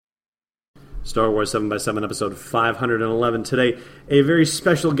Star Wars 7x7, episode 511. Today, a very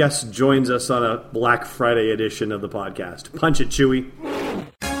special guest joins us on a Black Friday edition of the podcast. Punch it, Chewie.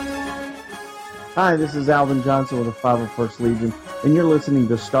 Hi, this is Alvin Johnson with the 501st Legion, and you're listening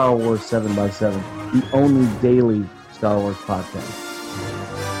to Star Wars 7x7, the only daily Star Wars podcast.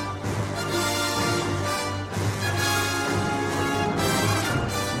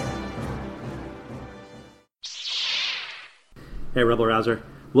 Hey, Rebel Rouser.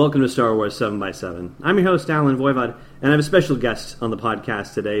 Welcome to Star Wars 7x7. I'm your host, Alan Voivod, and I have a special guest on the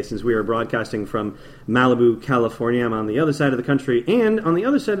podcast today since we are broadcasting from Malibu, California. I'm on the other side of the country, and on the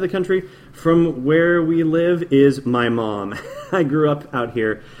other side of the country from where we live is my mom. I grew up out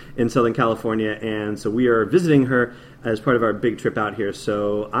here in Southern California, and so we are visiting her as part of our big trip out here.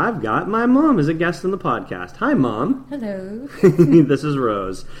 So I've got my mom as a guest on the podcast. Hi, Mom. Hello. This is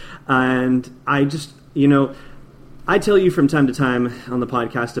Rose. And I just, I tell you from time to time on the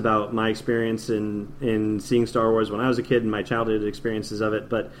podcast about my experience in seeing Star Wars when I was a kid and my childhood experiences of it.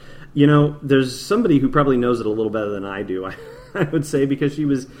 But, there's somebody who probably knows it a little better than I do, I would say, because she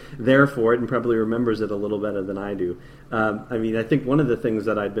was there for it and probably remembers it a little better than I do. I think one of the things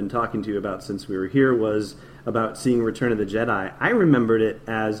that I'd been talking to you about since we were here was about seeing Return of the Jedi. I remembered it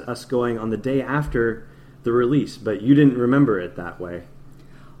as us going on the day after the release, but you didn't remember it that way.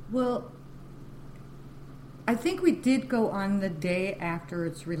 Well, I think we did go on the day after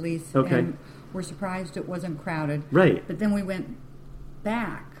its release, okay. And we're surprised it wasn't crowded. Right. But then we went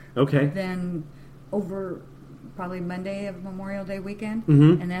back. Okay. Then over probably Monday of Memorial Day weekend,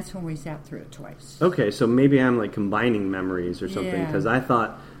 mm-hmm. and that's when we sat through it twice. Okay, so maybe I'm combining memories or something, because I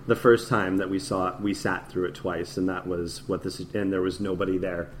thought the first time that we saw it, we sat through it twice, and that was what this is, and there was nobody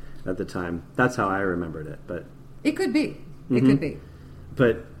there at the time. That's how I remembered it, but it could be. Mm-hmm. It could be.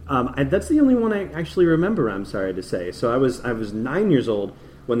 But that's the only one I actually remember, I'm sorry to say. So I was 9 years old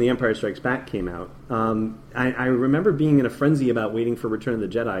when The Empire Strikes Back came out. I remember being in a frenzy about waiting for Return of the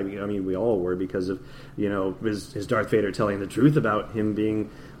Jedi. I mean, we all were, because of, his Darth Vader telling the truth about him being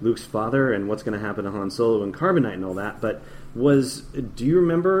Luke's father and what's going to happen to Han Solo and Carbonite and all that. But do you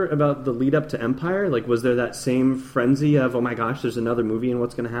remember about the lead up to Empire? Was there that same frenzy of, oh my gosh, there's another movie and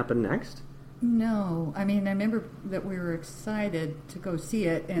what's going to happen next? No. I mean, I remember that we were excited to go see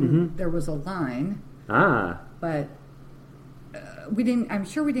it, and mm-hmm. there was a line. Ah. But we didn't. I'm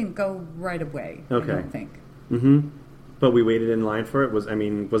sure we didn't go right away. Okay. I don't think. Mm-hmm. But we waited in line for it. Was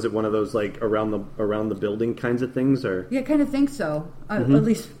it one of those around the building kinds of things, or? Yeah, I kind of think so. Mm-hmm. At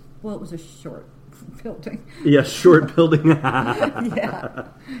least, it was a short building. Yeah, short building. yeah.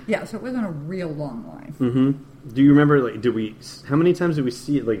 So it wasn't a real long line. Mm-hmm. Do you remember? How many times did we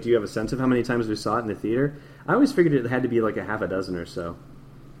see it? Do you have a sense of how many times we saw it in the theater? I always figured it had to be a half a dozen or so.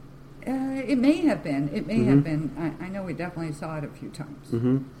 It may have been. It may mm-hmm. have been. I know we definitely saw it a few times.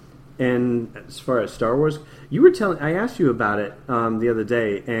 Mm-hmm. And as far as Star Wars, I asked you about it the other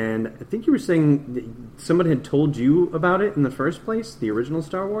day, and I think you were saying that somebody had told you about it in the first place, the original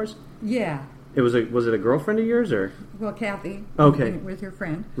Star Wars? Yeah. Was it a girlfriend of yours, or? Well, Kathy. Okay. With your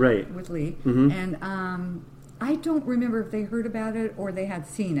friend. Right. With Lee. Mm-hmm. And I don't remember if they heard about it or they had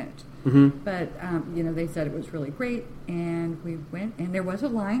seen it. Mm-hmm. But, they said it was really great, and we went, and there was a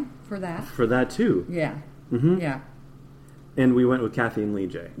line for that. For that, too? Yeah. Mm-hmm. Yeah. And we went with Kathy and Lee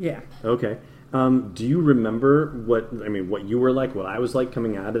J. Yeah. Okay. Do you remember what you were like, what I was like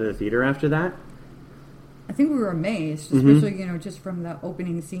coming out of the theater after that? I think we were amazed, mm-hmm. especially, just from the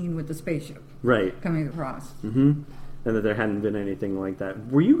opening scene with the spaceship. Right. Coming across. Mm-hmm. And that there hadn't been anything like that.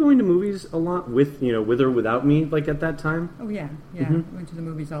 Were you going to movies a lot with or without me, at that time? Oh, yeah. Yeah. Mm-hmm. I went to the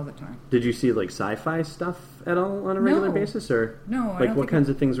movies all the time. Did you see, sci-fi stuff at all on a regular basis? Or no, I don't what kinds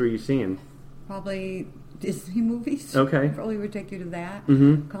of things were you seeing? Probably Disney movies. Okay. Probably would take you to that.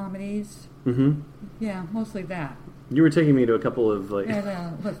 Mm-hmm. Comedies. Mm-hmm. Yeah, mostly that. You were taking me to a couple of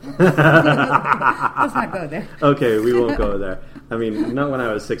Yeah, let's not go there. Okay, we won't go there. Not when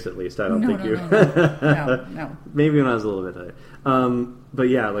I was 6 at least. I don't think you. No. Maybe when I was a little bit later. But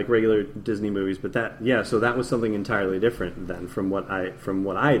yeah, regular Disney movies. But so that was something entirely different then from what I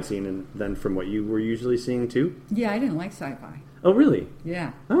had seen, and then from what you were usually seeing too. Yeah, I didn't like sci-fi. Oh, really?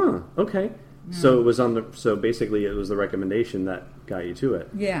 Yeah. Oh, okay. No. So basically it was the recommendation that got you to it.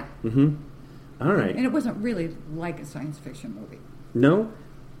 Yeah. Mm-hmm. All right. And it wasn't really like a science fiction movie. No?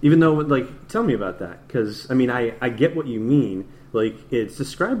 Even though, tell me about that. Because, I get what you mean. It's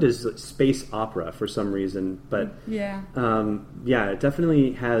described as space opera for some reason. But, yeah, it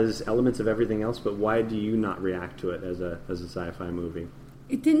definitely has elements of everything else. But why do you not react to it as a sci-fi movie?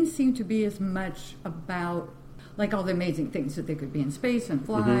 It didn't seem to be as much about, all the amazing things that they could be in space and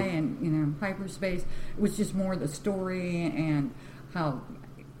fly mm-hmm. and, hyperspace. It was just more the story and how...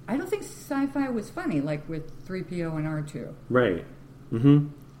 I don't think sci-fi was funny, like with 3PO and R2. Right. Mm-hmm.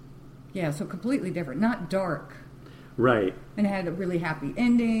 Yeah, so completely different. Not dark. Right. And it had a really happy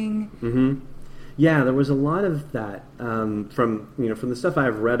ending. Mm-hmm. Yeah, there was a lot of that from the stuff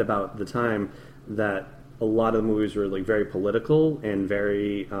I've read about the time, that a lot of the movies were like very political and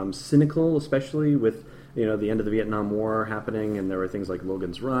very cynical, especially with the end of the Vietnam War happening, and there were things like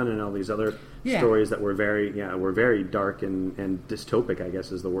Logan's Run and all these other stories that were very dark and dystopic, I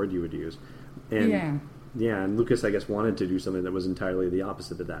guess is the word you would use. And and Lucas, I guess, wanted to do something that was entirely the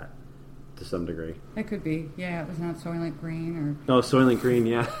opposite of that, to some degree. It could be. Yeah, it was not Soylent Green or... Oh, Soylent Green,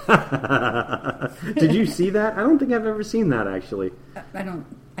 yeah. Did you see that? I don't think I've ever seen that, actually.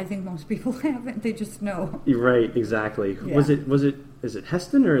 I think most people haven't. They just know. Right, exactly. Yeah. Is it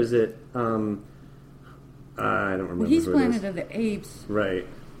Heston or is it, I don't remember. Well, he's Planet of the Apes. Right.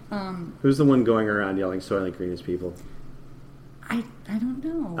 Who's the one going around yelling Soylent Green as people? I don't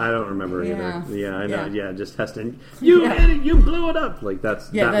know. I don't remember either. Yeah, I know. Yeah, just Heston. Idiot, you blew it up. Like that's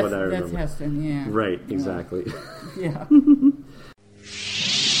what I remember. That's Heston. Yeah. Right. Exactly. Yeah.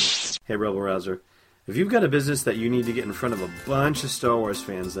 Hey, Rebel Rouser. If you've got a business that you need to get in front of a bunch of Star Wars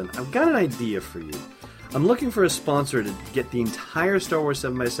fans, then I've got an idea for you. I'm looking for a sponsor to get the entire Star Wars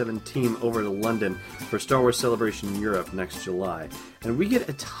 7x7 team over to London for Star Wars Celebration Europe next July. And we get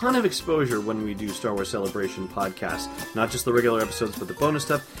a ton of exposure when we do Star Wars Celebration podcasts. Not just the regular episodes, but the bonus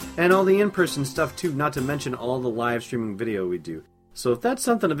stuff, and all the in-person stuff too, not to mention all the live streaming video we do. So if that's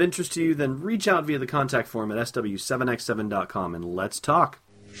something of interest to you, then reach out via the contact form at sw7x7.com and let's talk.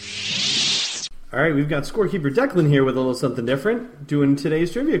 All right, we've got scorekeeper Declan here with a little something different, doing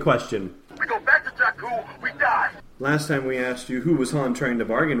today's trivia question. We go back to Jakku, we die! Last time we asked you who was Han trying to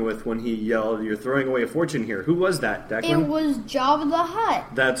bargain with when he yelled, "You're throwing away a fortune here." Who was that, Declan? It was Jabba the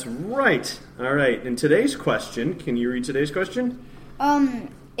Hutt. That's right. All right, and today's question, can you read today's question?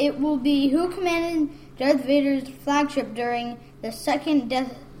 It will be, who commanded Darth Vader's flagship during the second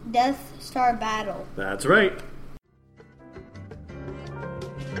Death Star battle? That's right.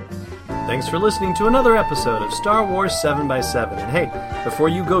 Thanks for listening to another episode of Star Wars 7x7. And hey, before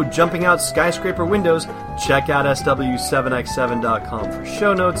you go jumping out skyscraper windows, check out SW7x7.com for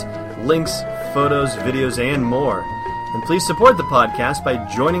show notes, links, photos, videos, and more. And please support the podcast by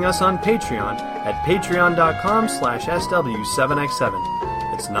joining us on Patreon at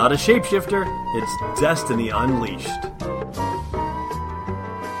patreon.com/SW7x7. It's not a shapeshifter, it's Destiny Unleashed.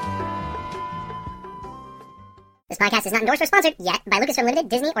 This podcast is not endorsed or sponsored yet by Lucasfilm Limited,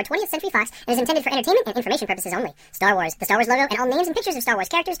 Disney, or 20th Century Fox, and is intended for entertainment and information purposes only. Star Wars, the Star Wars logo, and all names and pictures of Star Wars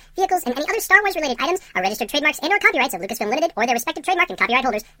characters, vehicles, and any other Star Wars-related items are registered trademarks and/or copyrights of Lucasfilm Limited or their respective trademark and copyright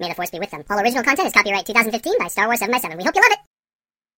holders. May the Force be with them. All original content is copyright 2015 by Star Wars 7x7. We hope you love it!